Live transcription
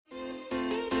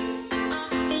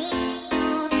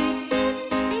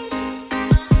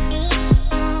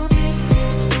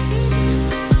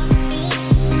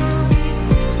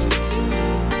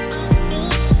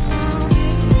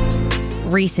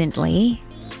Recently,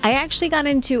 I actually got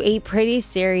into a pretty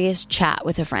serious chat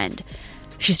with a friend.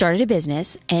 She started a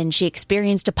business and she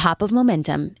experienced a pop of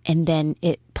momentum and then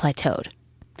it plateaued.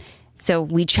 So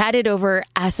we chatted over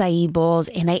acai bowls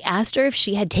and I asked her if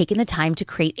she had taken the time to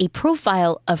create a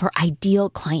profile of her ideal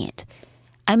client.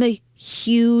 I'm a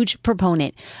huge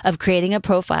proponent of creating a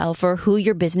profile for who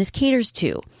your business caters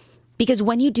to. Because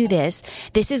when you do this,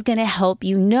 this is going to help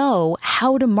you know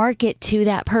how to market to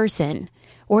that person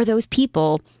or those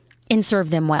people and serve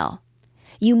them well.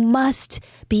 You must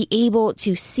be able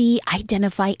to see,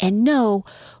 identify, and know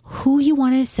who you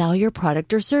want to sell your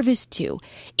product or service to.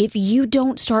 If you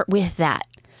don't start with that,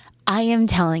 I am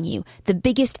telling you, the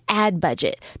biggest ad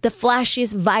budget, the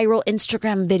flashiest viral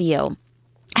Instagram video,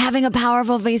 having a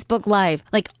powerful Facebook Live,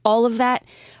 like all of that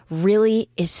really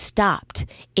is stopped.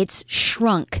 It's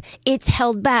shrunk. It's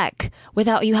held back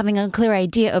without you having a clear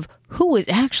idea of who was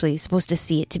actually supposed to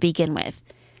see it to begin with.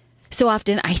 So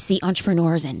often I see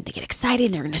entrepreneurs and they get excited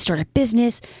and they're going to start a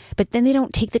business, but then they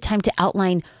don't take the time to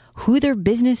outline who their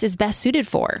business is best suited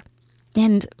for.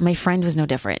 And my friend was no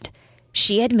different.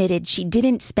 She admitted she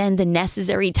didn't spend the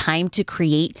necessary time to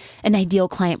create an ideal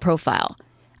client profile.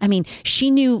 I mean,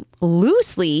 she knew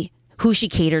loosely who she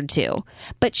catered to,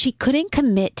 but she couldn't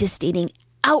commit to stating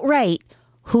outright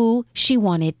who she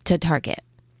wanted to target.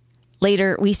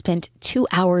 Later, we spent 2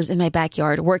 hours in my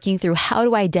backyard working through how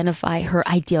to identify her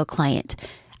ideal client.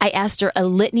 I asked her a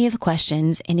litany of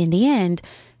questions, and in the end,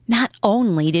 not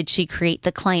only did she create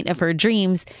the client of her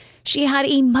dreams, she had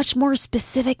a much more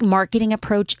specific marketing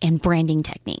approach and branding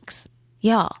techniques.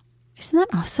 Y'all, isn't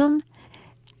that awesome?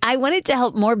 I wanted to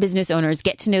help more business owners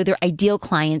get to know their ideal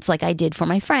clients like I did for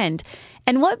my friend.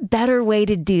 And what better way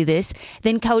to do this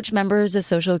than coach members of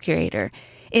Social Curator?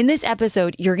 In this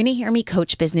episode, you're going to hear me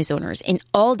coach business owners in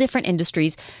all different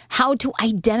industries how to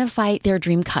identify their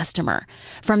dream customer,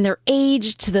 from their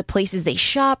age to the places they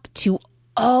shop to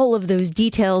all of those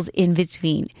details in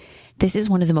between. This is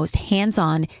one of the most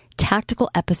hands-on, tactical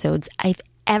episodes I've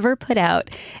ever put out,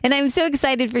 and I'm so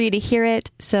excited for you to hear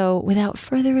it. So without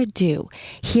further ado,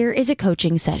 here is a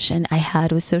coaching session I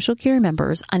had with Social Curator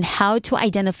members on how to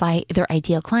identify their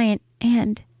ideal client,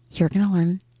 and you're going to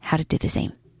learn how to do the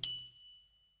same.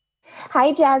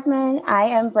 Hi, Jasmine. I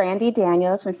am Brandy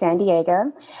Daniels from San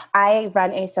Diego. I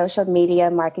run a social media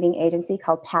marketing agency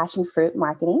called Passion Fruit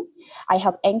Marketing. I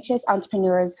help anxious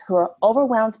entrepreneurs who are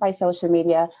overwhelmed by social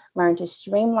media learn to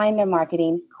streamline their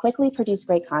marketing, quickly produce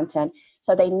great content,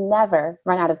 so they never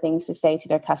run out of things to say to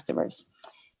their customers.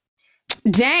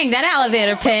 Dang, that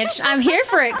elevator pitch. I'm here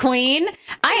for it, queen.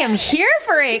 I am here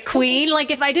for it, queen.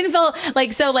 Like if I didn't feel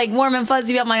like warm and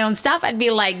fuzzy about my own stuff, I'd be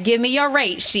like, give me your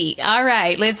rate sheet. All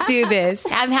right, let's do this.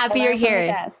 I'm happy you're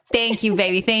here. Thank you,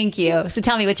 baby. Thank you. So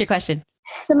tell me, what's your question?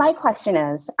 So my question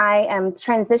is, I am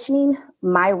transitioning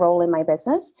my role in my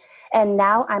business, and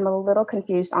now I'm a little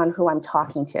confused on who I'm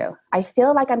talking to. I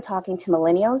feel like I'm talking to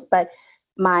millennials, but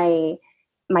my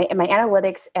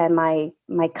analytics and my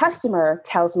customer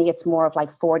tells me it's more of like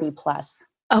 40 plus.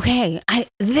 Okay.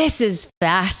 This is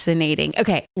fascinating.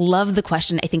 Okay. Love the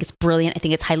question. I think it's brilliant. I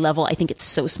think it's high level. I think it's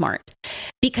so smart,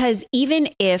 because even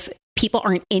if people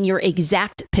aren't in your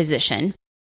exact position,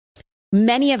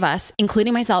 many of us,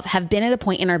 including myself, have been at a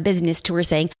point in our business to where we're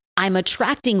saying, I'm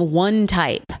attracting one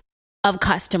type of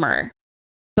customer.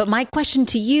 But my question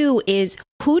to you is,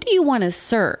 who do you want to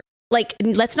serve? Like,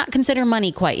 let's not consider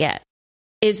money quite yet.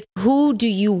 Is who do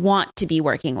you want to be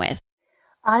working with?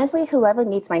 Honestly, whoever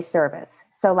needs my service.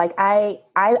 So like I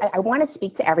want to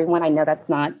speak to everyone. I know that's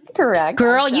not correct.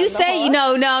 Girl, you say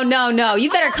no. You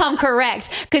better come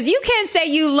correct, because you can't say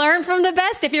you learn from the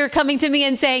best if you're coming to me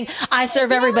and saying, I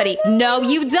serve everybody. No,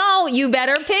 you don't. You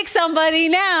better pick somebody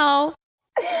now.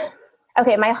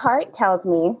 Okay, my heart tells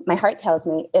me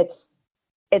it's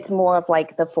more of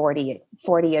like the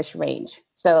 40-ish range.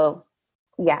 So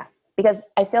yeah. Because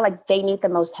I feel like they need the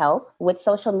most help with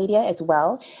social media as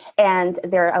well. And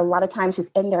they're a lot of times just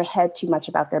in their head too much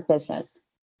about their business.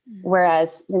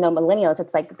 Whereas, millennials,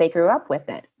 it's like they grew up with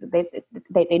it.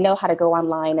 They know how to go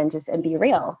online and be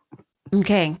real.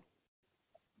 Okay.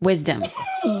 Wisdom.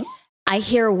 I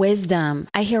hear wisdom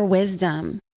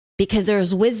because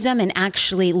there's wisdom in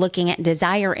actually looking at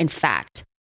desire. In fact,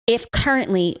 if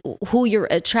currently who you're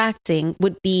attracting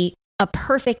would be a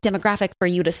perfect demographic for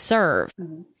you to serve,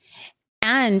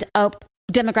 and a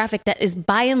demographic that is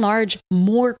by and large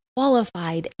more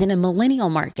qualified than a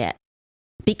millennial market,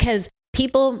 because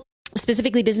people,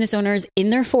 specifically business owners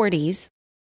in their 40s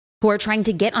who are trying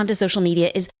to get onto social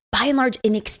media, is by and large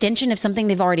an extension of something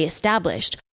they've already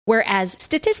established. Whereas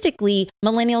statistically,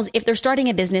 millennials, if they're starting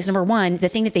a business, number one, the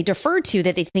thing that they defer to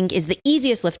that they think is the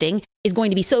easiest lifting is going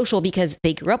to be social because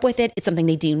they grew up with it. It's something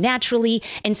they do naturally.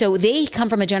 And so they come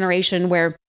from a generation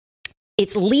where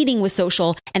it's leading with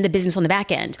social and the business on the back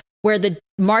end, where the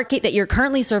market that you're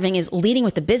currently serving is leading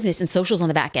with the business and socials on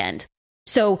the back end.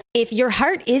 So if your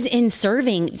heart is in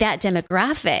serving that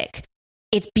demographic,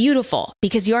 it's beautiful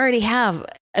because you already have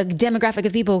a demographic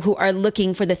of people who are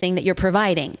looking for the thing that you're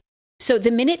providing. So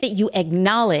the minute that you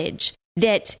acknowledge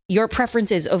that your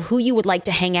preferences of who you would like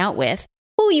to hang out with,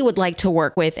 who you would like to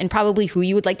work with, and probably who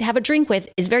you would like to have a drink with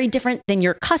is very different than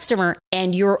your customer,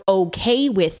 and you're okay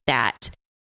with that,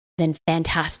 then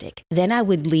fantastic. Then I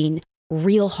would lean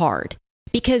real hard,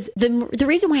 because the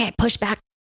reason why I push back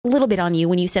a little bit on you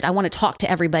when you said I want to talk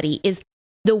to everybody is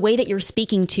the way that you're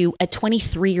speaking to a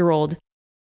 23-year-old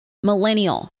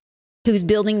millennial who's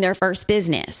building their first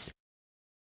business.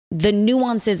 The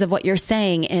nuances of what you're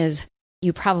saying is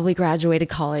you probably graduated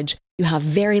college, you have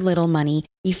very little money,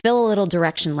 you feel a little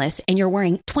directionless, and you're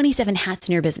wearing 27 hats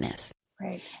in your business.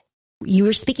 Right. You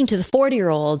were speaking to the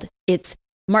 40-year-old, it's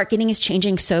marketing is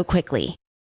changing so quickly.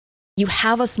 You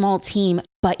have a small team,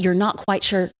 but you're not quite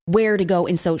sure where to go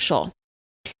in social.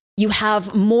 You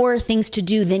have more things to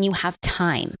do than you have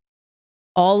time.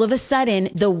 All of a sudden,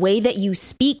 the way that you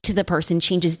speak to the person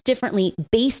changes differently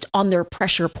based on their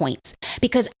pressure points.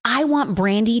 Because I want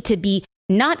Brandy to be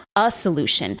not a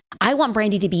solution. I want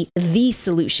Brandy to be the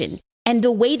solution. And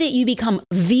the way that you become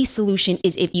the solution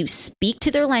is if you speak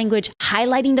to their language,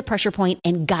 highlighting the pressure point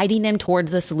and guiding them toward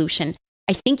the solution.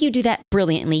 I think you do that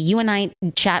brilliantly. You and I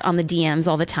chat on the DMs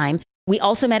all the time. We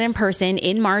also met in person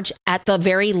in March at the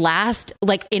very last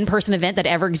in-person event that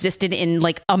ever existed in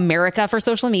America for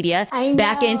social media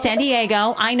back in San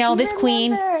Diego. I know this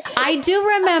queen. I do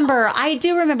remember.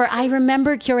 I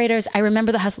remember curators. I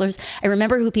remember the hustlers. I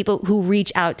remember people who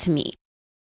reach out to me.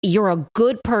 You're a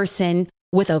good person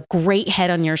with a great head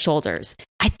on your shoulders.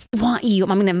 I'm going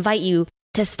to invite you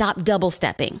to stop double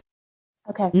stepping.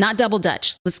 Okay. Not double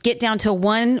Dutch. Let's get down to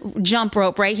one jump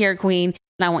rope right here, queen.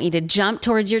 And I want you to jump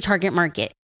towards your target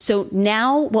market. So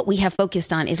now what we have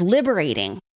focused on is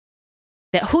liberating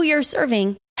that who you're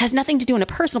serving has nothing to do in a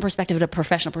personal perspective, but a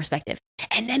professional perspective.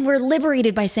 And then we're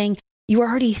liberated by saying you are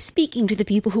already speaking to the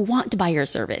people who want to buy your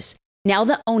service. Now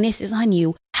the onus is on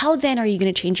you. How then are you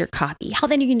going to change your copy? How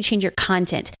then are you going to change your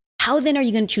content? How then are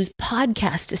you going to choose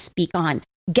podcasts to speak on,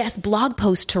 guest blog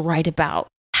posts to write about?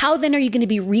 How then are you going to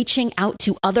be reaching out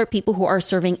to other people who are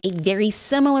serving a very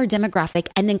similar demographic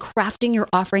and then crafting your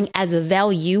offering as a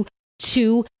value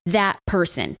to that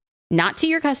person, not to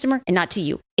your customer and not to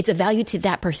you. It's a value to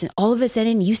that person. All of a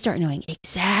sudden, you start knowing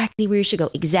exactly where you should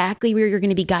go, exactly where you're going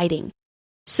to be guiding.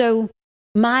 So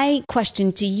my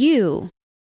question to you,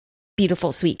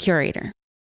 beautiful, sweet curator,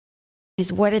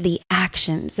 is what are the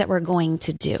actions that we're going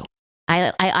to do?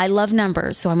 I love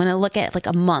numbers. So I'm going to look at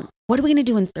a month. What are we going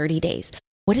to do in 30 days?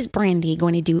 What is Brandy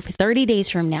going to do for 30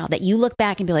 days from now that you look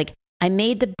back and be like, I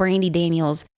made the Brandy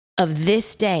Daniels of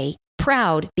this day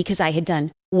proud because I had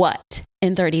done what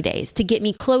in 30 days to get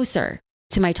me closer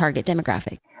to my target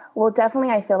demographic? Well, definitely,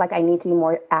 I feel like I need to be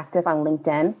more active on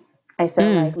LinkedIn. I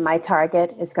feel like my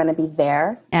target is going to be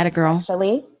there. Atta girl.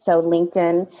 Especially. So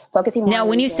LinkedIn, focusing more now, on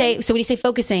when LinkedIn. you say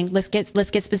focusing, let's get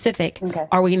specific. Okay.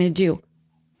 Are we going to do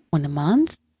one a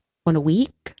month, one a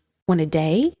week, one a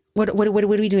day? What are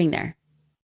we doing there?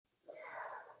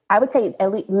 I would say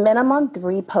at least minimum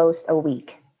 3 posts a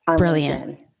week on Brilliant.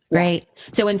 LinkedIn. Right.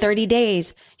 So in 30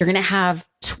 days, you're going to have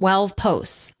 12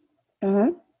 posts that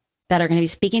are going to be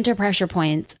speaking to pressure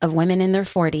points of women in their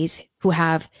 40s who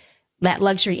have that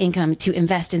luxury income to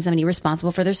invest in somebody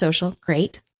responsible for their social.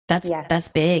 Great. That's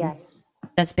big. Yes.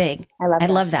 That's big. I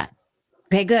love that.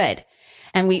 Okay, good.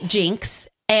 And we jinx.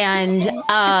 And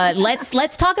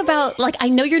let's talk about, I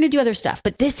know you're going to do other stuff,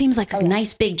 but this seems like a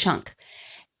nice big chunk.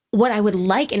 What I would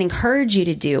like and encourage you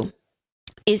to do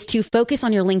is to focus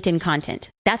on your LinkedIn content.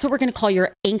 That's what we're going to call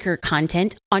your anchor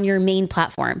content on your main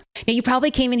platform. Now, you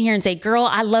probably came in here and say, girl,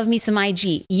 I love me some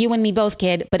IG. You and me both,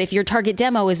 kid. But if your target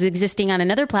demo is existing on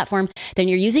another platform, then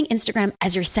you're using Instagram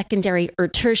as your secondary or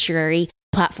tertiary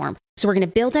platform. So we're going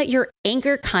to build out your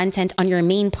anchor content on your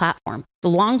main platform. The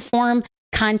long form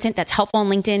content that's helpful on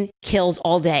LinkedIn kills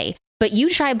all day. But you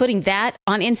try putting that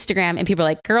on Instagram and people are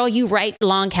like, girl, you write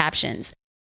long captions.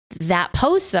 That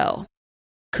post, though,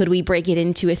 could we break it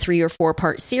into a 3 or 4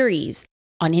 part series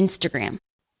on Instagram?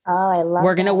 Oh, I love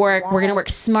We're going to work. Yes. We're going to work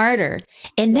smarter.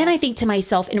 And then I think to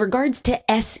myself, in regards to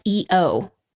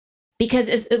SEO, because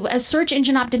as a search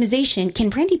engine optimization, can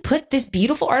Brandy put this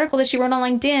beautiful article that she wrote on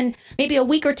LinkedIn maybe a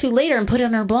week or 2 later and put it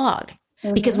on her blog?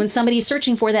 because when somebody's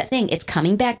searching for that thing, it's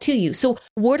coming back to you. So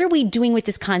what are we doing with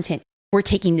this content? We're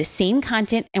taking the same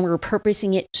content and we're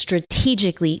repurposing it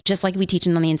strategically, just like we teach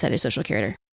on the inside of Social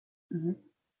Curator.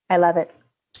 I love it.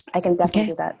 I can definitely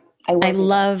do that. I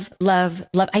love.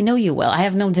 I know you will. I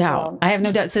have no doubt. I have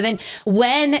no doubt. So then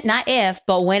not if,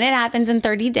 but when it happens in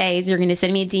 30 days, you're going to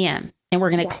send me a DM and we're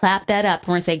going to clap that up.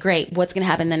 We're going to say, great, what's going to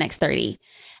happen in the next 30?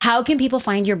 How can people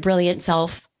find your brilliant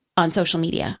self on social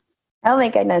media? Oh my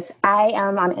goodness. I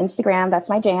am on Instagram. That's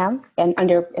my jam. And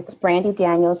it's Brandy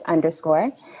Daniels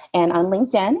 _. And on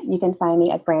LinkedIn, you can find me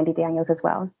at Brandy Daniels as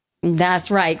well. That's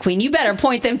right, Queen. You better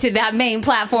point them to that main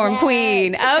platform,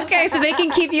 Queen. Okay, so they can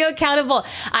keep you accountable.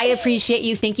 I appreciate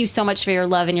you. Thank you so much for your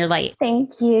love and your light.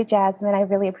 Thank you, Jasmine. I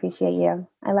really appreciate you.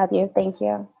 I love you. Thank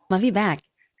you. Love you back.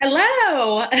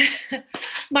 Hello.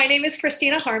 My name is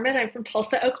Christina Harmon. I'm from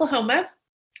Tulsa, Oklahoma,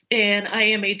 and I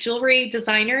am a jewelry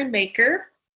designer and maker.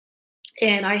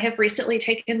 And I have recently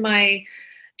taken my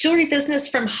jewelry business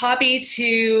from hobby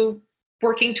to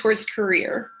working towards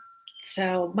career.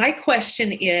 So my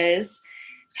question is,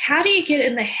 how do you get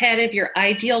in the head of your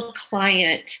ideal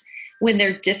client when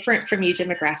they're different from you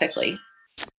demographically?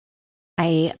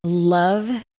 I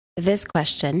love this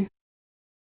question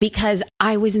because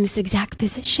I was in this exact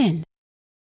position.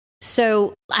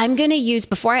 So I'm going to use,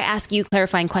 before I ask you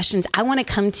clarifying questions, I want to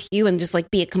come to you and just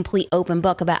like be a complete open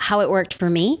book about how it worked for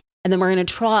me. And then we're going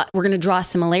to draw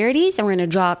similarities and we're going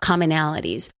to draw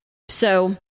commonalities.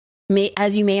 So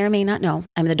as you may or may not know,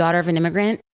 I'm the daughter of an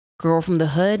immigrant, girl from the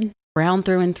hood, brown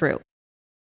through and through.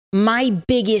 My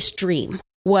biggest dream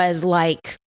was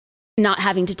like not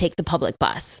having to take the public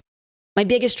bus. My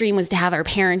biggest dream was to have our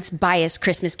parents buy us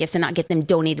Christmas gifts and not get them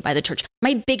donated by the church.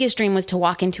 My biggest dream was to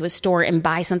walk into a store and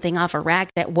buy something off a rack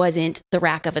that wasn't the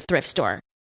rack of a thrift store.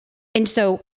 And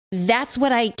so that's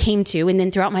what I came to. And then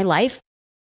throughout my life,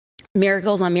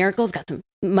 miracles on miracles, got some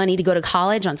money to go to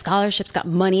college on scholarships, got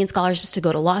money and scholarships to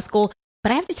go to law school.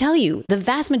 But I have to tell you, the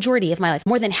vast majority of my life,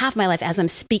 more than half my life as I'm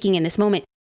speaking in this moment,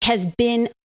 has been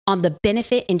on the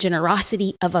benefit and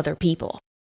generosity of other people.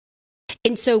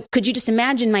 And so could you just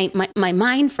imagine my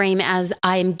mind frame as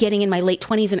I'm getting in my late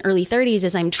 20s and early 30s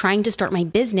as I'm trying to start my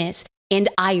business, and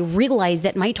I realize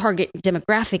that my target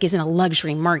demographic is in a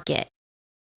luxury market.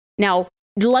 Now,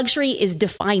 luxury is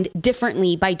defined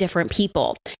differently by different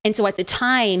people. And so at the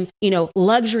time,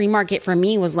 luxury market for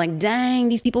me was like, dang,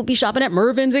 these people be shopping at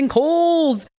Mervyn's and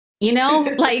Kohl's,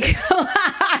 like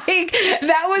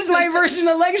that was my version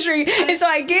of luxury. And so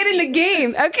I get in the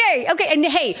game. Okay. And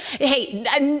hey,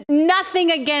 nothing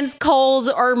against Kohl's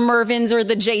or Mervyn's or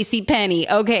the J.C. Penney.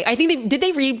 Okay. I think did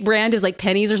they rebrand as like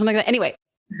pennies or something like that? Anyway.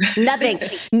 Nothing.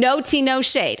 No tea, no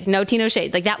shade. No tea, no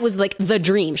shade. Like that was like the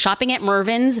dream. Shopping at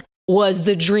Mervyn's was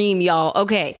the dream, y'all.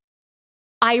 Okay.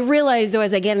 I realized though,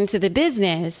 as I get into the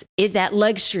business, is that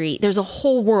luxury, there's a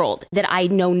whole world that I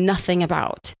know nothing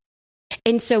about.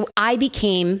 And so I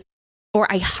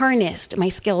harnessed my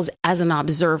skills as an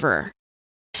observer.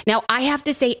 Now I have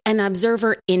to say an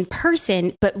observer in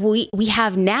person, but you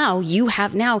have now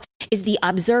is the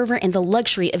observer and the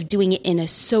luxury of doing it in a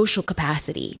social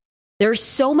capacity. There's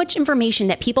so much information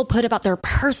that people put about their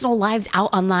personal lives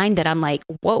out online that I'm like,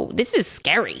 whoa, this is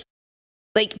scary.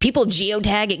 Like people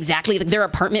geotag exactly like their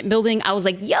apartment building. I was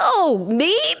like, yo,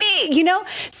 maybe,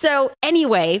 So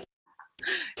anyway,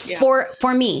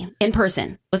 for me in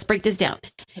person, let's break this down.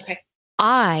 Okay.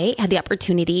 I had the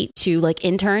opportunity to like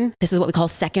intern. This is what we call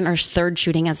second or third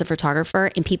shooting as a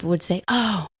photographer. And people would say,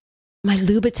 oh, my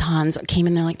Louboutins came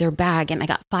in there like their bag. And I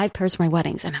got 5 pairs for my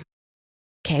weddings. And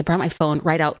I brought my phone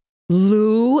right out.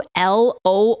 Lou,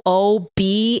 Loobahtan,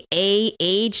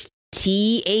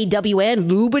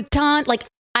 Louboutin. Like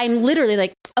I'm literally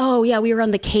like, oh yeah, we were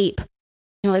on the Cape.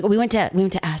 Like we went to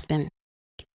Aspen.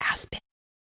 Aspen.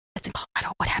 That's in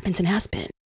Colorado. What happens in Aspen?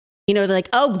 They're like,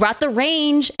 oh, brought the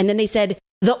range. And then they said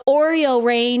the Oreo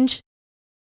range.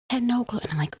 I had no clue.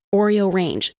 And I'm like, Oreo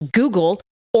range. Google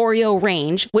Oreo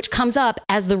range, which comes up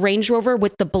as the Range Rover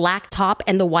with the black top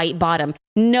and the white bottom.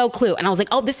 No clue. And I was like,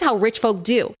 oh, this is how rich folk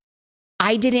do.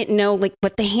 I didn't know like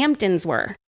what the Hamptons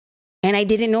were. And I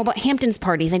didn't know about Hamptons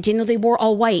parties. I didn't know they wore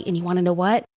all white. And you want to know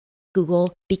what?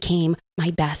 Google became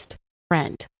my best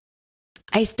friend.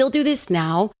 I still do this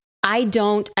now.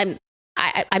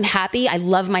 I'm happy. I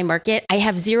love my market. I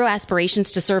have zero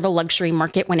aspirations to serve a luxury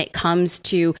market when it comes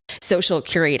to Social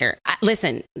Curator.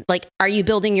 Listen, like, are you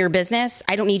building your business?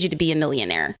 I don't need you to be a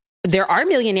millionaire. There are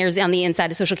millionaires on the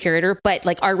inside of Social Curator, but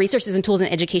like our resources and tools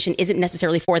and education isn't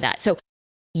necessarily for that. So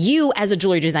you as a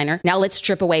jewelry designer, now let's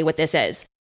strip away what this is.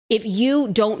 If you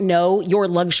don't know your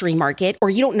luxury market or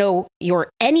you don't know your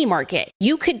any market,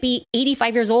 you could be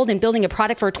 85 years old and building a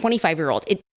product for a 25-year-old.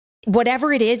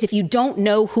 whatever it is, if you don't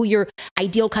know who your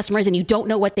ideal customer is and you don't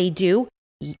know what they do,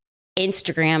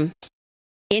 Instagram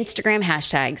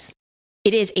hashtags.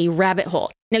 It is a rabbit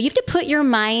hole. Now you have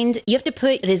to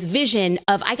put this vision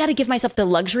of, I got to give myself the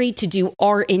luxury to do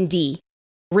R&D,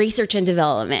 research and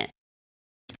development.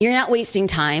 You're not wasting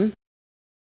time.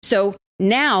 So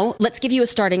now let's give you a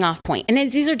starting off point.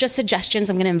 And these are just suggestions.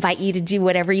 I'm going to invite you to do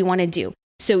whatever you want to do.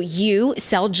 So you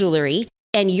sell jewelry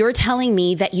and you're telling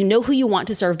me that you know who you want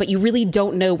to serve, but you really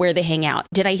don't know where they hang out.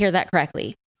 Did I hear that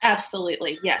correctly?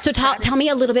 Absolutely. Yes. So tell me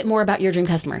a little bit more about your dream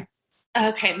customer.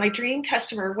 Okay. My dream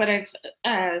customer, what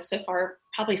I've so far,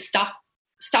 probably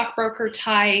stockbroker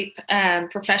type,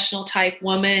 professional type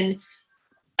woman,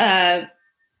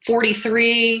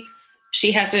 43.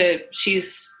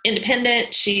 She's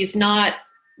independent. She's not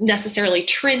necessarily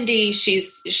trendy.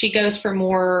 She goes for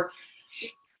more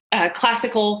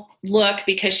classical look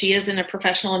because she is in a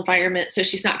professional environment. So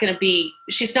she's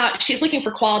she's looking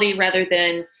for quality rather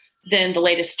than the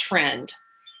latest trend.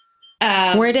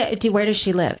 Where does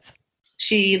she live?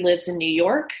 She lives in New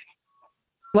York.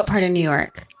 What part of New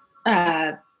York?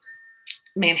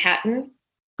 Manhattan.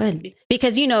 Good.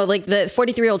 Because, like the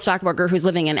 43-year-old stockbroker who's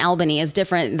living in Albany is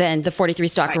different than the 43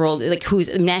 stockbroker, like who's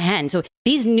in Manhattan. So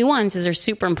these nuances are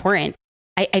super important.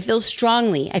 I feel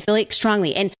strongly.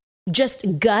 And just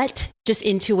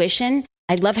intuition.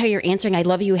 I love how you're answering. I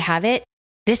love you have it.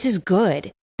 This is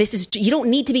good. You don't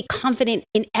need to be confident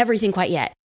in everything quite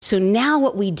yet. So now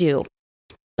what we do,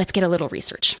 let's get a little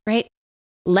research, right?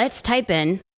 Let's go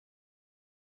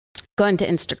into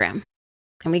Instagram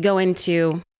and we go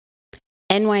into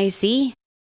NYC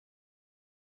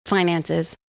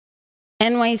finances,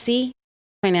 NYC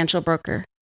financial broker,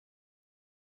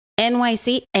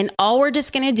 NYC. And all we're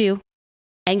just going to do,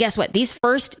 and guess what? These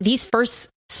first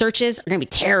searches are going to be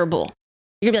terrible.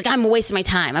 You're going to be like, I'm wasting my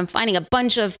time. I'm finding a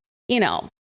bunch of,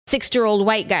 6-year-old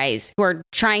white guys who are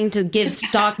trying to give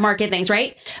stock market things,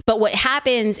 right? But what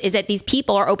happens is that these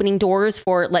people are opening doors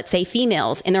for, let's say,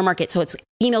 females in their market. So it's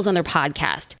females on their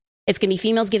podcast. It's going to be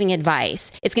females giving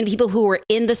advice. It's going to be people who were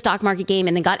in the stock market game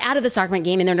and then got out of the stock market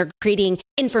game and they're creating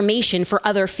information for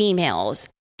other females.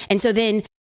 And so then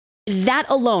that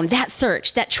alone, that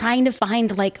search, that trying to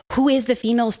find like, who is the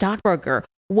female stockbroker?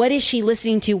 What is she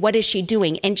listening to? What is she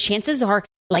doing? And chances are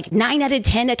like 9 out of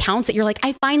 10 accounts that you're like,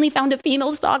 I finally found a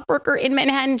female stockbroker in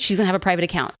Manhattan. She's going to have a private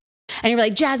account. And you're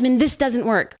like, Jasmine, this doesn't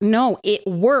work. No, it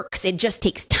works. It just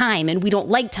takes time and we don't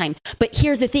like time. But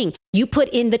here's the thing. You put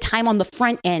in the time on the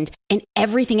front end and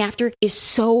everything after is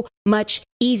so much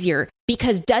easier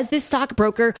because does this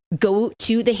stockbroker go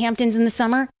to the Hamptons in the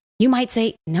summer? You might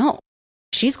say, no,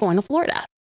 she's going to Florida.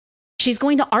 She's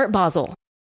going to Art Basel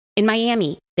in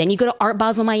Miami. Then you go to Art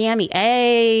Basel, Miami.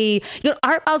 Hey, you go to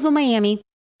Art Basel, Miami.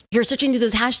 You're searching through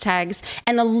those hashtags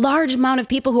and the large amount of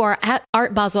people who are at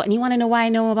Art Basel. And you want to know why I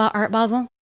know about Art Basel?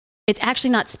 It's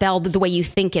actually not spelled the way you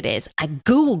think it is. I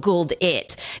Googled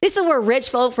it. This is where rich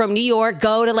folk from New York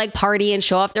go to like party and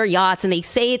show off their yachts. And they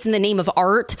say it's in the name of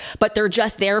art, but they're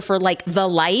just there for like the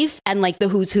life and like the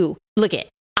who's who. Look it.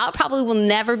 I probably will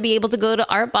never be able to go to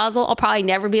Art Basel. I'll probably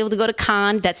never be able to go to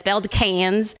Cannes. That's spelled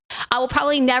Cannes. I will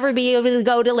probably never be able to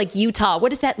go to like Utah.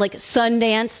 What is that? Like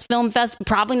Sundance Film Fest?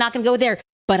 Probably not going to go there.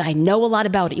 But I know a lot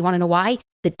about it. You want to know why?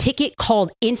 The ticket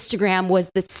called Instagram was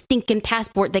the stinking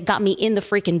passport that got me in the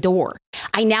freaking door.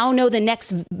 I now know the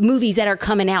next movies that are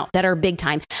coming out that are big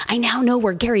time. I now know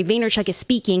where Gary Vaynerchuk is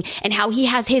speaking and how he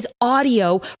has his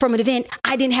audio from an event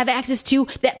I didn't have access to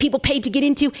that people paid to get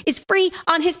into is free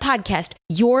on his podcast.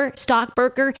 Your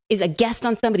stockbroker is a guest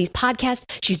on somebody's podcast.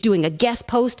 She's doing a guest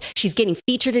post. She's getting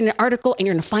featured in an article and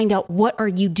you're going to find out what are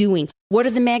you doing? What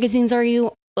are the magazines are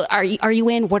you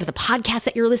in? What are the podcasts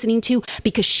that you're listening to?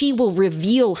 Because she will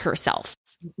reveal herself.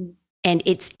 Mm-hmm. And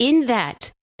it's in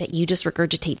that you just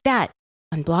regurgitate that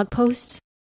on blog posts,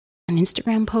 an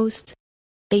Instagram post,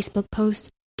 Facebook post.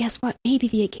 Guess what? Maybe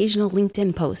the occasional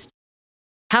LinkedIn post.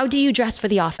 How do you dress for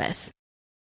the office?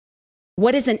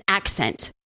 What is an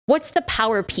accent? What's the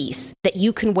power piece that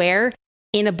you can wear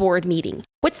in a board meeting?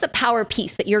 What's the power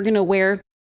piece that you're going to wear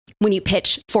when you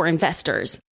pitch for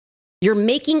investors? You're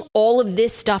making all of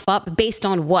this stuff up based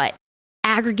on what?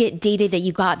 Aggregate data that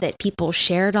you got that people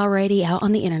shared already out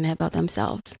on the internet about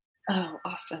themselves. Oh,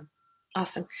 awesome.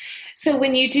 Awesome. So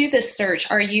when you do this search,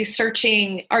 are you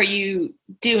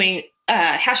doing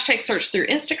hashtag search through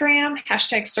Instagram,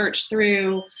 hashtag search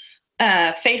through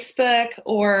Facebook,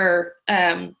 or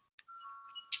a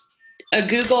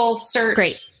Google search?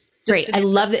 Great. I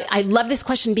love it. I love this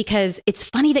question because it's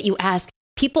funny that you ask.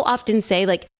 People often say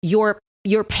like your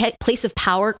place of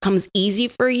power comes easy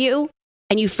for you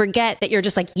and you forget that you're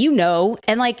just like,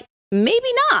 and like, maybe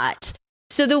not.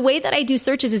 So the way that I do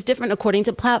searches is different according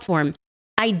to platform.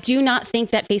 I do not think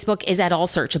that Facebook is at all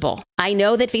searchable. I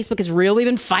know that Facebook has really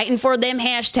been fighting for them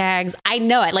hashtags. I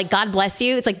know it. Like, God bless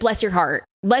you. It's like, bless your heart.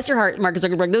 Bless your heart, Mark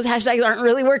Zuckerberg. Those hashtags aren't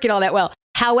really working all that well.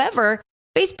 However,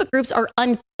 Facebook groups are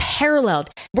unparalleled.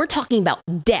 We're talking about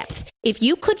depth. If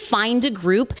you could find a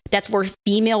group that's for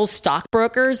female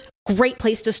stockbrokers, great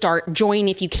place to start. Join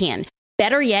if you can.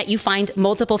 Better yet, you find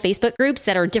multiple Facebook groups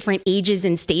that are different ages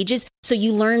and stages. So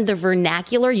you learn the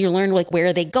vernacular. You learn like, where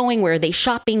are they going? Where are they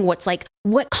shopping?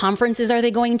 What conferences are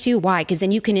they going to? Why? Because then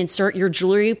you can insert your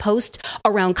jewelry post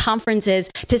around conferences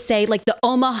to say, like, the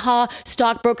Omaha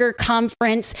Stockbroker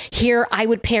Conference. Here, I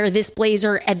would pair this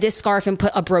blazer and this scarf and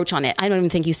put a brooch on it. I don't even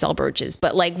think you sell brooches,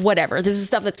 but like, whatever. This is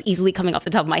stuff that's easily coming off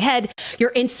the top of my head. You're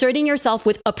inserting yourself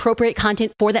with appropriate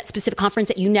content for that specific conference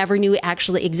that you never knew it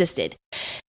actually existed.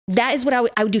 That is what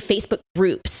I would do Facebook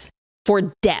groups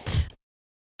for depth.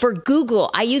 For Google,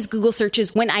 I use Google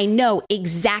searches when I know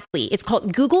exactly. It's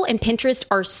called Google and Pinterest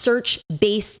are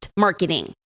search-based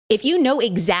marketing. If you know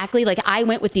exactly, like I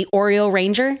went with the Oreo, I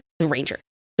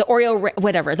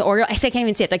can't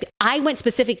even say it. Like, I went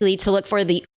specifically to look for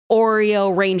the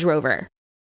Oreo Range Rover.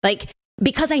 Like,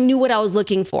 because I knew what I was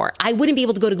looking for. I wouldn't be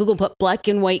able to go to Google and put black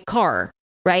and white car,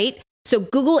 right? So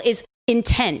Google is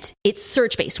intent. It's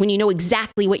search-based when you know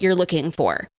exactly what you're looking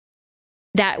for.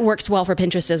 That works well for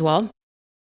Pinterest as well.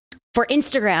 For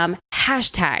Instagram,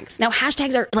 hashtags. Now,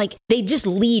 hashtags are like, they just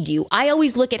lead you. I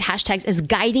always look at hashtags as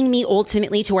guiding me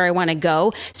ultimately to where I want to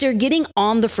go. So you're getting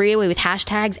on the freeway with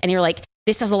hashtags and you're like,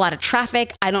 this has a lot of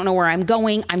traffic. I don't know where I'm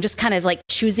going. I'm just kind of like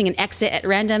choosing an exit at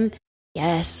random.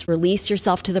 Yes, release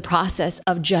yourself to the process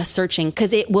of just searching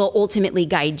because it will ultimately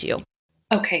guide you.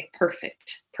 Okay,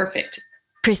 perfect.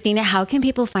 Christina, how can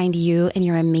people find you and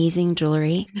your amazing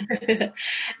jewelry?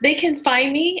 They can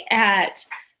find me at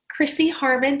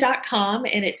ChrissyHarmon.com,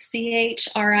 and it's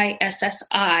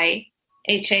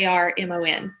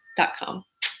ChrissiHarmon.com.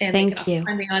 And they can also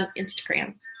find me on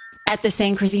Instagram. At the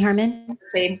same Chrissy Harmon?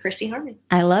 Same Chrissy Harmon.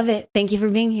 I love it. Thank you for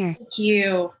being here. Thank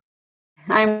you.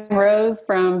 I'm Rose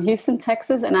from Houston,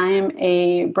 Texas, and I am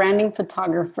a branding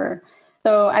photographer.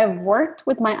 So I've worked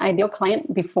with my ideal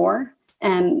client before.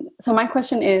 And so my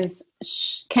question is,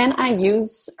 can I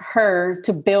use her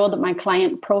to build my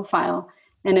client profile?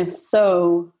 And if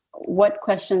so, what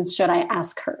questions should I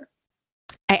ask her?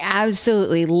 I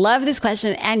absolutely love this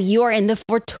question. And you are in the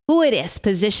fortuitous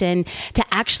position to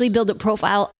actually build a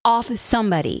profile off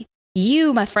somebody.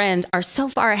 You, my friend, are so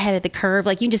far ahead of the curve.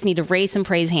 Like, you just need to raise some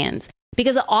praise hands.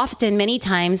 Because often, many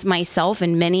times, myself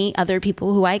and many other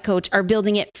people who I coach are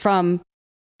building it from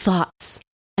thoughts,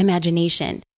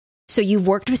 imagination. So you've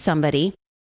worked with somebody.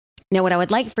 Now, what I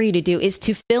would like for you to do is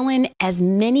to fill in as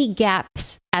many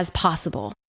gaps as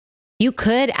possible. You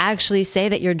could actually say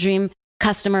that your dream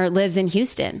customer lives in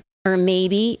Houston, or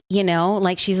maybe,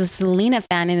 like she's a Selena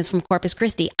fan and is from Corpus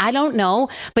Christi. I don't know,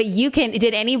 but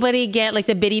did anybody get like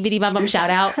the bitty bitty bum bum shout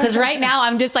out? Because right now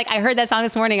I'm just like, I heard that song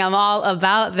this morning. I'm all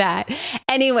about that.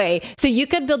 Anyway, so you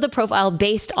could build the profile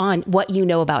based on what you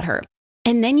know about her.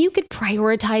 And then you could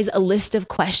prioritize a list of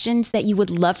questions that you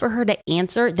would love for her to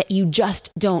answer that you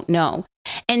just don't know.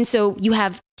 And so you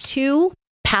have two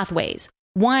pathways.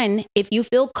 One, if you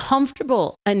feel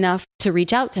comfortable enough to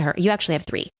reach out to her, you actually have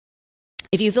three.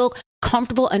 If you feel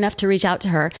comfortable enough to reach out to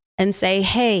her and say,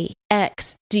 hey,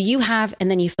 X, do you have,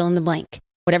 and then you fill in the blank,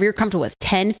 whatever you're comfortable with,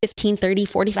 10, 15, 30,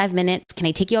 45 minutes. Can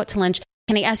I take you out to lunch?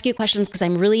 Can I ask you questions? Because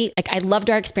I'm really I loved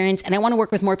our experience and I want to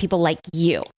work with more people like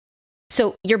you.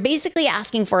 So you're basically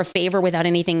asking for a favor without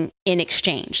anything in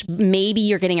exchange. Maybe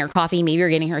you're getting her coffee. Maybe you're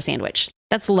getting her a sandwich.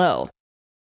 That's low.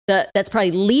 That's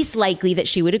probably least likely that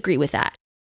she would agree with that.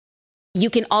 You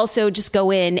can also just go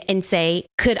in and say,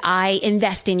 could I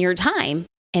invest in your time?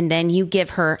 And then you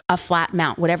give her a flat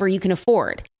amount, whatever you can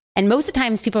afford. And most of the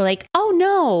times people are like, oh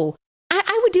no,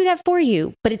 I would do that for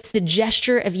you. But it's the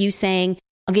gesture of you saying,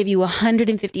 I'll give you a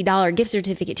 $150 gift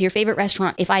certificate to your favorite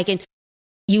restaurant if I can.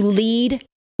 You lead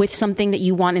with something that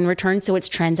you want in return. So it's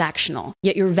transactional,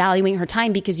 yet you're valuing her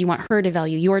time because you want her to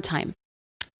value your time.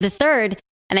 The third,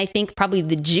 and I think probably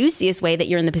the juiciest way that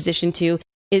you're in the position to,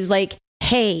 is like,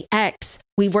 hey, X,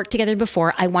 we've worked together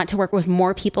before. I want to work with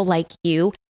more people like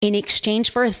you. In exchange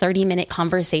for a 30-minute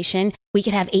conversation, we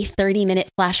could have a 30-minute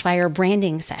flash fire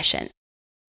branding session.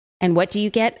 And what do you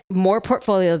get? More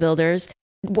portfolio builders.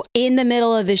 In the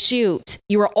middle of the shoot,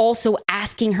 you are also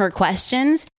asking her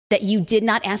questions that you did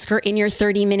not ask her in your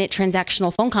 30-minute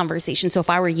transactional phone conversation. So if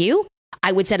I were you,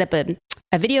 I would set up a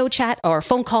video chat or a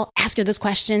phone call, ask her those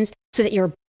questions so that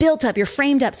you're built up, you're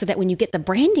framed up so that when you get the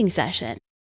branding session,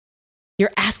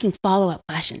 You're asking follow-up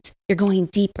questions. You're going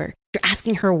deeper. You're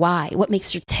asking her why, what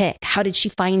makes her tick? How did she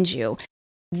find you?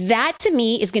 That to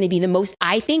me is going to be the most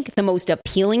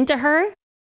appealing to her.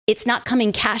 It's not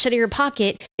coming cash out of your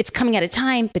pocket. It's coming at a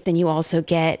time, but then you also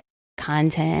get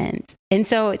content. And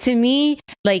so to me,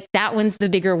 like that one's the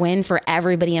bigger win for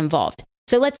everybody involved.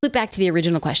 So let's loop back to the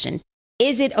original question.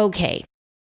 Is it okay?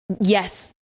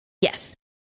 Yes. Yes.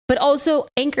 But also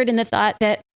anchored in the thought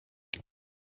that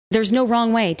there's no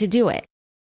wrong way to do it.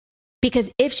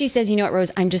 Because if she says, you know what,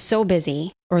 Rose, I'm just so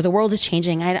busy, or the world is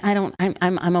changing,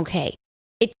 I'm okay.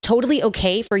 It's totally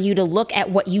okay for you to look at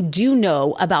what you do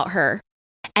know about her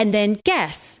and then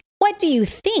guess, what do you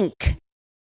think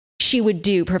she would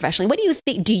do professionally? What do you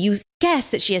think? Do you guess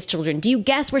that she has children? Do you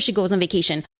guess where she goes on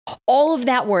vacation? All of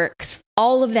that works.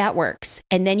 All of that works.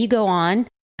 And then you go on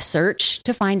a search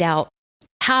to find out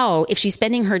how, if she's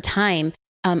spending her time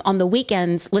on the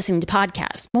weekends listening to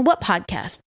podcasts. Well, what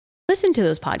podcast? Listen to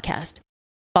those podcasts.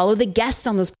 Follow the guests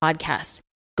on those podcasts.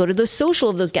 Go to the social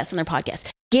of those guests on their podcast.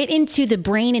 Get into the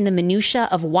brain and the minutia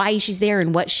of why she's there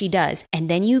and what she does. And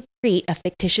then you create a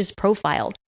fictitious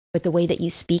profile with the way that you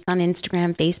speak on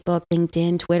Instagram, Facebook,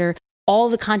 LinkedIn, Twitter. All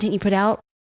the content you put out,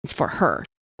 it's for her,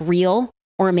 real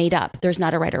or made up. There's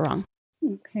not a right or wrong.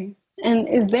 Okay. And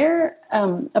is there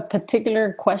a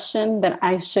particular question that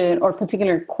I should, or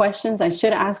particular questions I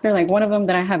should ask her? Like one of them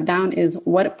that I have down is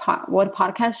what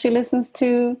podcast she listens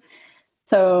to.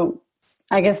 So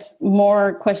I guess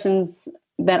more questions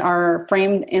that are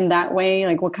framed in that way,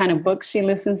 like what kind of books she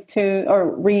listens to or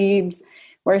reads,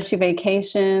 where she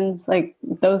vacations, like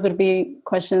those would be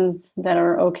questions that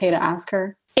are okay to ask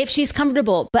her. If she's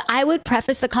comfortable, but I would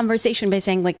preface the conversation by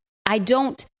saying, like, I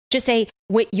don't just say,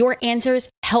 what your answers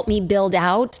help me build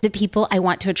out the people I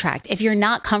want to attract. If you're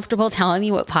not comfortable telling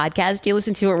me what podcast you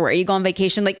listen to or where you go on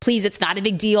vacation, like, please, it's not a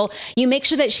big deal. You make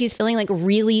sure that she's feeling like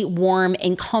really warm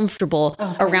and comfortable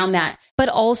around that. But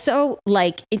also,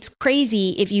 like, it's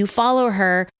crazy if you follow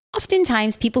her.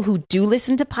 Oftentimes people who do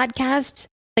listen to podcasts,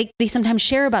 like they sometimes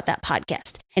share about that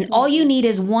podcast. And all you need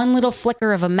is one little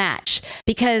flicker of a match,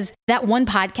 because that one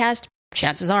podcast,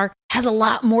 chances are, has a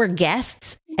lot more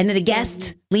guests, and then the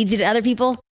guest leads you to other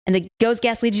people, and those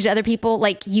guests lead you to other people.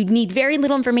 Like, you need very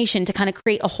little information to kind of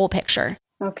create a whole picture.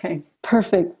 Okay,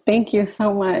 perfect. Thank you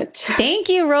so much. Thank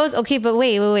you, Rose. Okay, but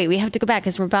wait. We have to go back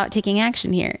because we're about taking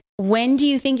action here. When do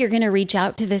you think you're going to reach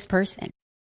out to this person?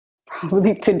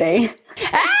 Probably today.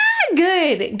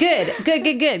 Good.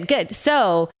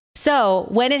 So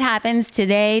when it happens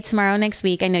today, tomorrow, next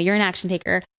week, I know you're an action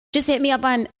taker. Just hit me up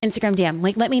on Instagram DM.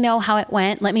 Like, let me know how it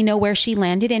went. Let me know where she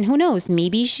landed. And who knows,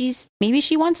 maybe she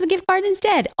wants the gift card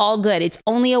instead. All good. It's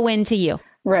only a win to you.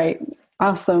 Right.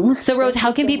 Awesome. So Rose,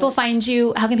 how can people find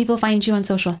you? How can people find you on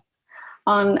social?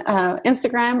 On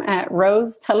Instagram at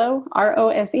Rose Tello,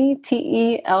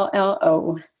 RoseTello.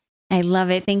 I love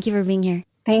it. Thank you for being here.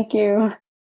 Thank you.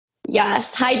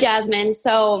 Yes. Hi, Jasmine.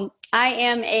 So my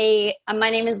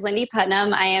name is Lindy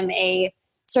Putnam. I am a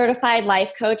certified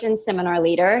life coach and seminar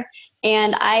leader,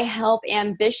 and I help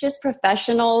ambitious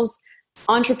professionals,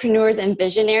 entrepreneurs, and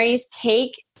visionaries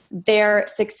take their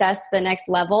success to the next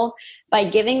level by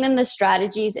giving them the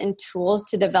strategies and tools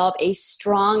to develop a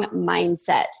strong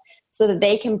mindset so that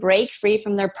they can break free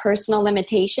from their personal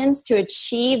limitations to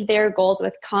achieve their goals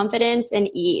with confidence and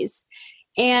ease.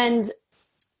 And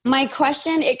my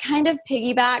question, it kind of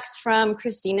piggybacks from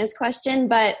Christina's question,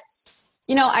 but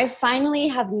I finally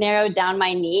have narrowed down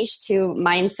my niche to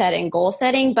mindset and goal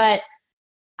setting, but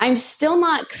I'm still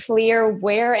not clear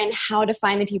where and how to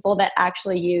find the people that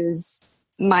actually use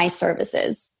my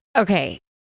services. Okay.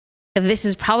 This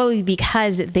is probably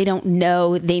because they don't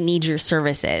know they need your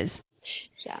services.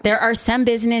 Yeah. There are some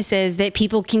businesses that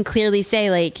people can clearly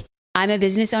say, like, I'm a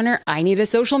business owner. I need a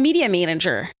social media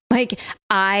manager. Like,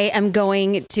 I am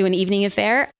going to an evening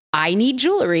affair. I need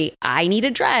jewelry. I need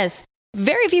a dress.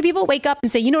 Very few people wake up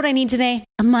and say, you know what I need today?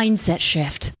 A mindset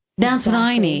shift. That's exactly what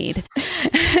I need.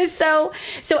 So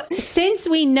since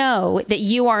we know that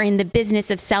you are in the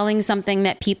business of selling something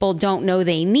that people don't know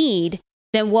they need,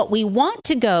 then what we want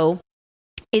to go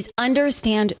is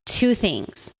understand two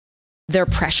things: their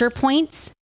pressure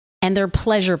points and their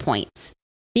pleasure points.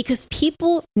 Because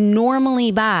people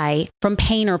normally buy from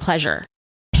pain or pleasure.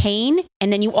 Pain,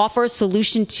 and then you offer a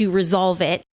solution to resolve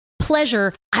it.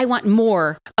 Pleasure, I want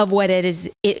more of what it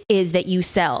is that you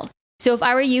sell. So if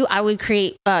I were you, I would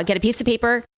get a piece of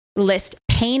paper, list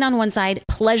pain on one side,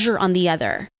 pleasure on the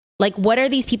other. Like, what are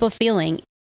these people feeling?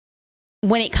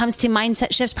 When it comes to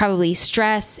mindset shifts, probably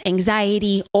stress,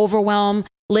 anxiety, overwhelm,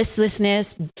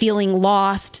 listlessness, feeling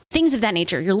lost, things of that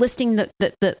nature. You're listing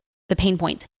the pain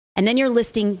points. And then you're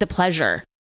listing the pleasure,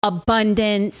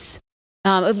 abundance,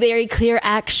 a very clear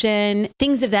action,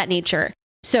 things of that nature.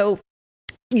 So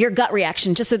your gut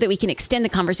reaction, just so that we can extend the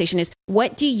conversation, is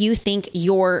what do you think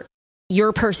your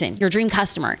person, your dream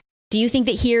customer, do you think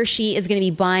that he or she is going to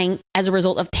be buying as a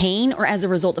result of pain or as a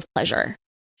result of pleasure?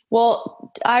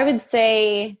 Well, I would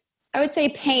say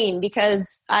pain,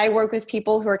 because I work with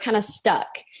people who are kind of stuck.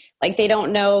 Like they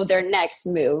don't know their next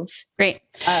move. Great.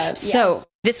 So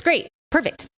this is great.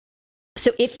 Perfect.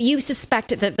 So if you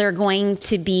suspect that they're going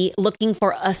to be looking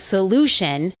for a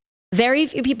solution, very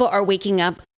few people are waking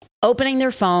up, opening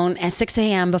their phone at 6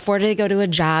 a.m. before they go to a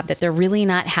job that they're really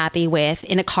not happy with,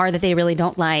 in a car that they really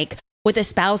don't like, with a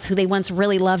spouse who they once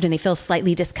really loved and they feel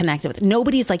slightly disconnected with.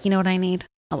 Nobody's like, you know what I need?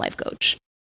 A life coach.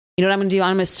 You know what I'm going to do?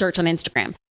 I'm going to search on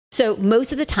Instagram. So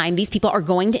most of the time, these people are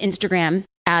going to Instagram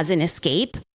as an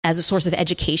escape, as a source of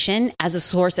education, as a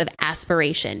source of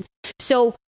aspiration.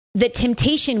 So the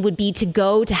temptation would be to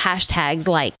go to hashtags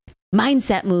like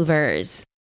mindset movers,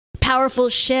 powerful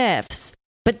shifts,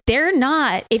 but they're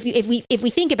not. If we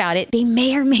think about it, they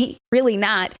may or may really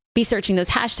not be searching those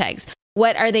hashtags.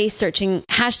 What are they searching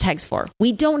hashtags for?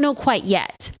 We don't know quite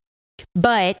yet.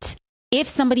 But if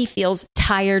somebody feels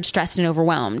tired, stressed, and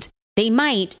overwhelmed, they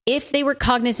might, if they were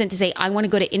cognizant to say, I want to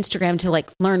go to Instagram to like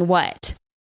learn what,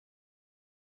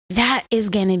 that is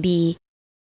going to be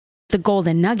the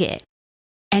golden nugget.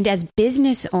 And as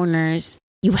business owners,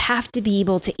 you have to be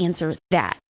able to answer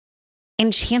that.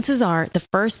 And chances are the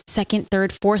first, second,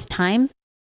 third, fourth time,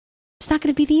 it's not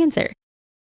going to be the answer.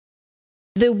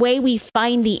 The way we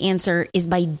find the answer is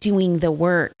by doing the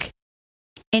work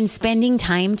and spending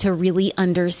time to really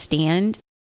understand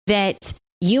that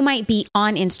you might be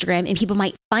on Instagram and people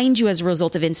might find you as a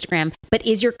result of Instagram, but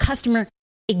is your customer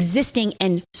existing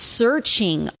and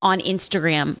searching on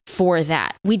Instagram for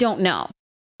that? We don't know.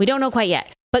 We don't know quite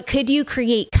yet. But could you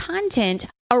create content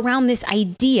around this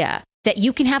idea that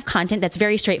you can have content that's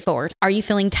very straightforward? Are you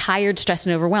feeling tired, stressed,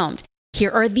 and overwhelmed?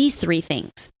 Here are these 3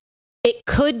 things. It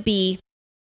could be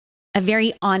a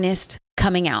very honest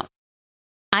coming out.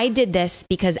 I did this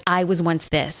because I was once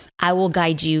this. I will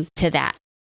guide you to that.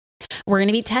 We're going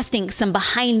to be testing some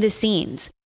behind the scenes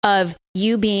of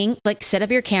you being like, set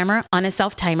up your camera on a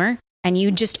self timer and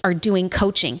you just are doing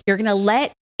coaching. You're going to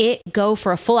let it go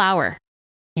for a full hour.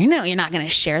 You know, you're not going to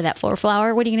share that full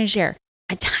hour. What are you going to share?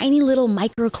 A tiny little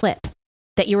micro clip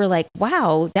that you were like,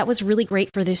 wow, that was really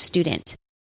great for this student.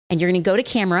 And you're going to go to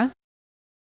camera.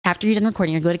 After you're done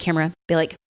recording, you're going to go to camera, be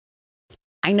like,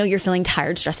 I know you're feeling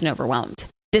tired, stressed, and overwhelmed.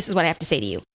 This is what I have to say to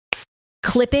you.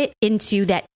 Clip it into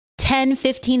that 10,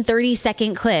 15,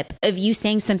 30-second clip of you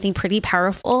saying something pretty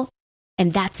powerful.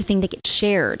 And that's the thing that gets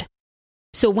shared.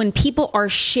 So when people are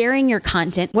sharing your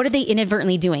content, what are they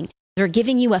inadvertently doing? They're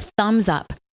giving you a thumbs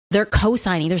up. They're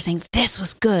co-signing. They're saying, this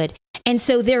was good. And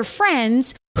so their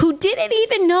friends who didn't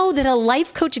even know that a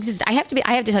life coach existed. I have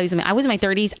to tell you something. I was in my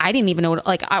 30s. I didn't even know.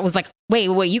 I was like, wait,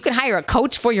 you can hire a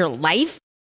coach for your life?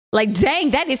 Like,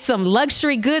 dang, that is some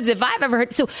luxury goods if I've ever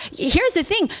heard. So here's the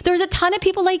thing. There's a ton of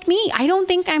people like me. I don't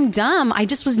think I'm dumb. I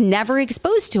just was never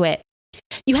exposed to it.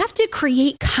 You have to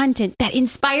create content that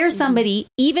inspires somebody,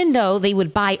 even though they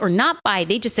would buy or not buy.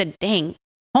 They just said, dang,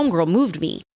 homegirl moved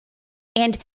me.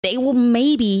 And they will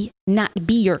maybe not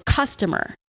be your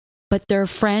customer, but their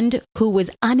friend who was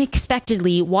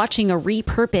unexpectedly watching a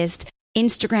repurposed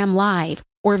Instagram live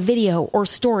or video or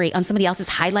story on somebody else's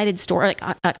highlighted story,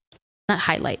 not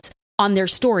highlights, on their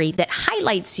story that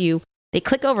highlights you. They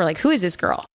click over like, who is this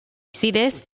girl? See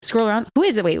this? Scroll around. Who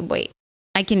is it? Wait.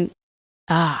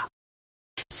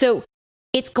 So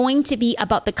it's going to be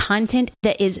about the content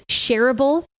that is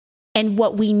shareable. And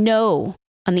what we know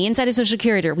on the inside of Social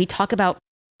Curator, we talk about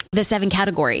the 7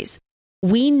 categories.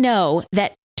 We know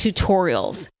that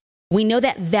tutorials, we know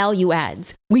that value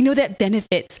adds, we know that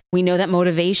benefits, we know that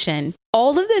motivation,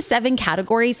 all of the 7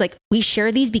 categories, like we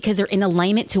share these because they're in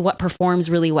alignment to what performs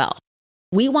really well.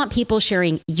 We want people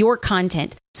sharing your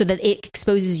content so that it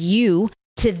exposes you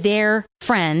to their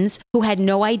friends who had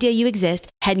no idea you exist,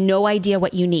 had no idea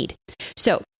what you need.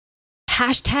 So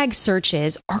hashtag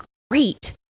searches are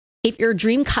great if your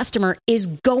dream customer is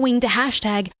going to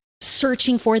hashtag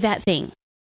searching for that thing.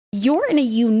 You're in a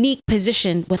unique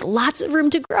position with lots of room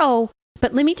to grow,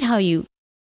 but let me tell you,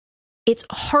 it's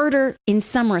harder in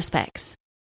some respects,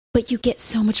 but you get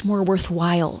so much more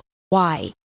worthwhile.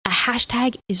 Why? A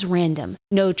hashtag is random,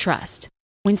 no trust.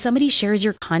 When somebody shares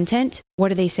your content,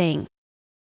 what are they saying?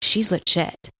 She's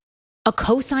legit. A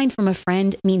cosign from a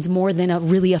friend means more than a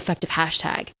really effective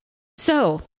hashtag.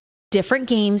 So, different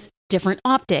games, different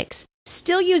optics.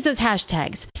 Still use those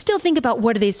hashtags. Still think about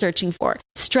what are they searching for?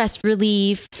 Stress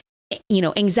relief,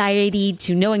 anxiety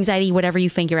to no anxiety, whatever you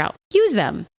figure out. Use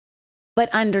them. but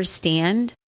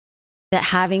understand that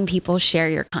having people share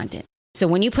your content. So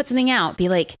when you put something out, be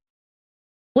like,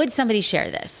 would somebody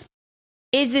share this?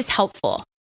 Is this helpful?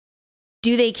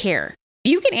 Do they care?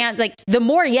 You can answer, like, the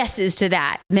more yeses to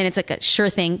that, then it's like a sure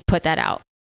thing, put that out.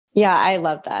 Yeah, I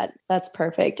love that. That's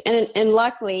perfect. And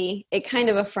luckily, it kind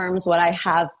of affirms what I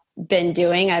have been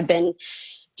doing. I've been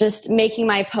just making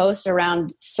my posts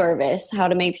around service, how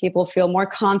to make people feel more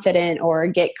confident or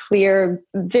get clear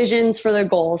visions for their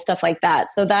goals, stuff like that.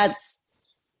 So that's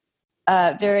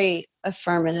very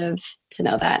affirmative to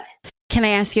know that. Can I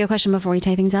ask you a question before we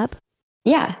tie things up?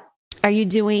 Yeah. Are you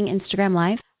doing Instagram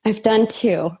Live? I've done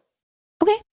 2.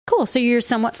 Okay, cool. So you're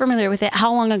somewhat familiar with it.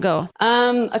 How long ago?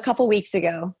 A couple weeks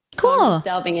ago. Cool. So I'm just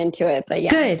delving into it, but yeah.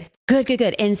 Good.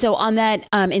 And so on that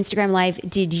Instagram Live,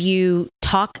 did you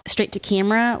talk straight to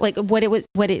camera? Like what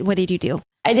did you do?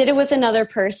 I did it with another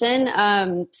person.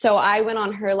 So I went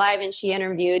on her live and she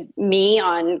interviewed me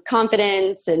on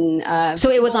confidence and so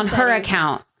it was on her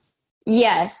account.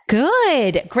 Yes.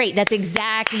 Good. Great. That's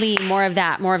exactly more of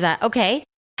that. Okay.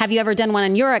 Have you ever done one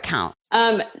on your account?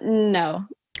 No.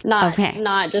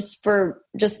 Not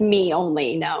just me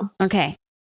only. No. Okay.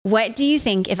 What do you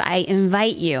think if I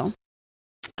invite you?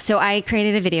 So I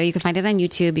created a video. You can find it on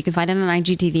YouTube. You can find it on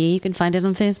IGTV. You can find it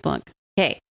on Facebook.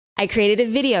 Okay. I created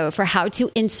a video for how to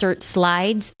insert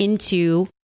slides into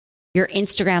your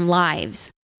Instagram lives.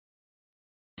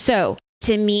 So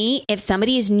to me, if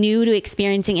somebody is new to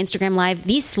experiencing Instagram Live,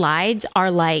 these slides are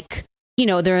like,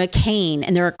 they're a cane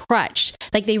and they're a crutch.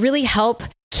 Like they really help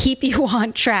keep you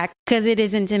on track because it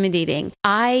is intimidating.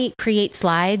 I create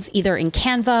slides either in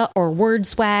Canva or Word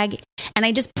Swag, and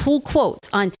I just pull quotes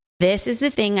on this is the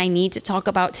thing I need to talk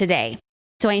about today.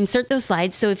 So I insert those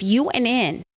slides. So if you went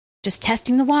in just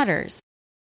testing the waters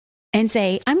and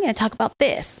say, I'm going to talk about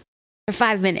this for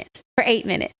 5 minutes, for 8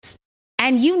 minutes,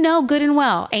 and good and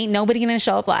well, ain't nobody going to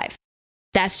show up live.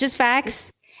 That's just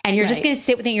facts. And you're just going to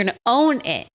sit with it. You're going to own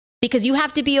it. Because you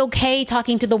have to be okay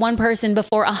talking to the one person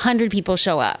before 100 people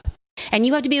show up. And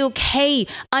you have to be okay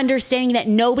understanding that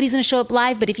nobody's going to show up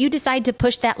live. But if you decide to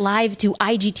push that live to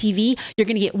IGTV, you're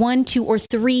going to get 1, 2, or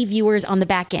 3 viewers on the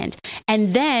back end.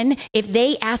 And then if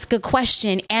they ask a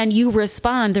question and you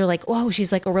respond, they're like, whoa,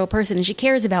 she's like a real person and she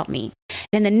cares about me.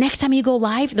 Then the next time you go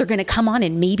live, they're going to come on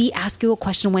and maybe ask you a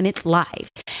question when it's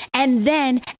live. And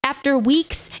then after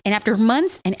weeks and after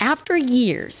months and after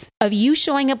years of you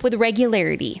showing up with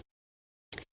regularity,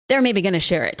 they're maybe going to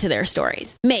share it to their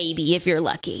stories. Maybe if you're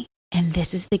lucky. And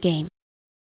this is the game.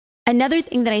 Another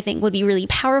thing that I think would be really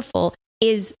powerful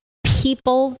is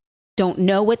people don't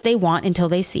know what they want until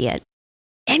they see it.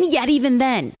 And yet even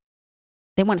then,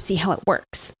 they want to see how it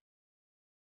works.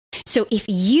 So if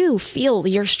you feel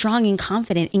you're strong and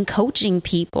confident in coaching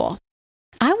people,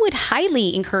 I would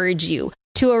highly encourage you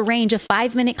to arrange a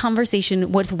 5-minute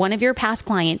conversation with one of your past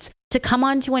clients to come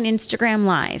onto an Instagram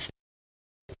Live.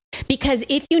 Because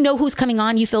if you know who's coming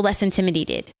on, you feel less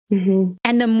intimidated. Mm-hmm.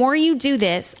 And the more you do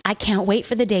this, I can't wait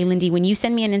for the day, Lindy, when you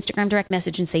send me an Instagram direct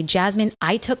message and say, Jasmine,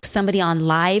 I took somebody on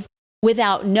live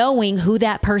without knowing who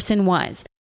that person was.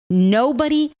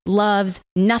 Nobody loves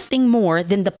nothing more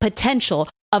than the potential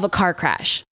of a car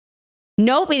crash.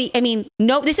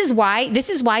 This is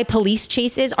why police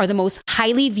chases are the most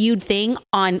highly viewed thing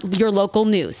on your local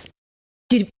news.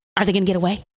 Are they going to get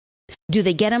away? Do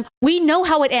they get them? We know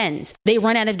how it ends. They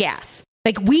run out of gas.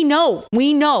 Like we know,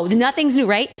 nothing's new,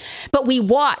 right? But we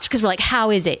watch because we're like, how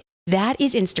is it? That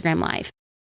is Instagram Live.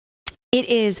 It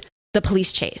is the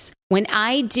police chase. When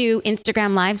I do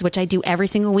Instagram Lives, which I do every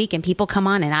single week, and people come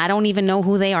on and I don't even know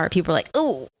who they are. People are like,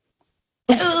 ooh,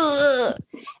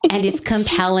 and it's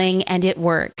compelling and it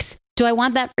works. Do I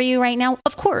want that for you right now?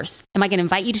 Of course. Am I going to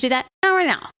invite you to do that? Not right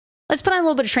now. Let's put on a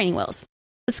little bit of training wheels.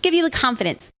 Let's give you the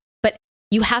confidence.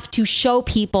 You have to show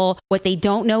people what they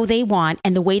don't know they want.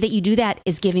 And the way that you do that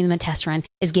is giving them a test run,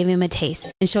 is giving them a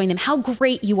taste and showing them how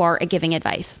great you are at giving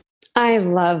advice. I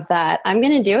love that. I'm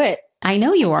going to do it. I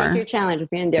know you are. Take your challenge.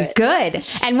 We're going to do it. Good.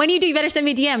 And when you do, you better send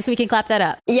me a DM so we can clap that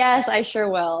up. Yes, I sure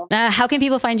will. How can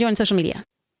people find you on social media?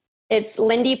 It's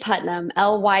Lindy Putnam,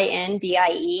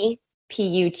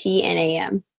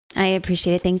 LYNDIEPUTNAM. I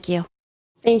appreciate it. Thank you.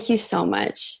 Thank you so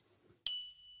much.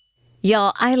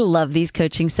 Y'all, I love these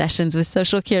coaching sessions with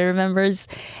Social Curator members.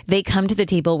 They come to the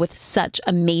table with such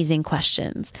amazing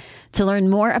questions. To learn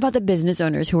more about the business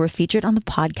owners who were featured on the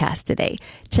podcast today,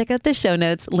 check out the show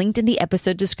notes linked in the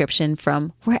episode description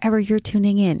from wherever you're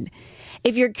tuning in.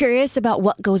 If you're curious about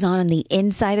what goes on the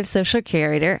inside of Social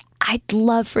Curator, I'd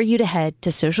love for you to head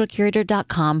to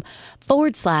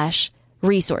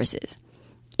socialcurator.com/resources.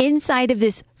 Inside of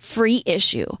this free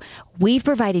issue. We've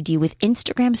provided you with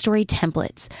Instagram story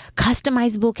templates,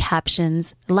 customizable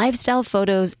captions, lifestyle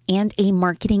photos, and a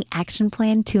marketing action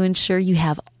plan to ensure you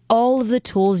have all of the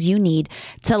tools you need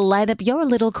to light up your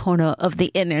little corner of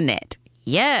the internet.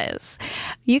 Yes.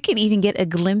 You can even get a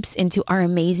glimpse into our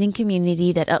amazing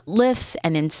community that uplifts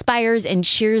and inspires and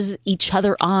cheers each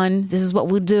other on. This is what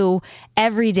we'll do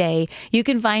every day. You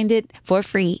can find it for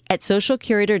free at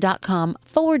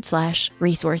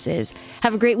socialcurator.com/resources.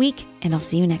 Have a great week, and I'll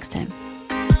see you next time.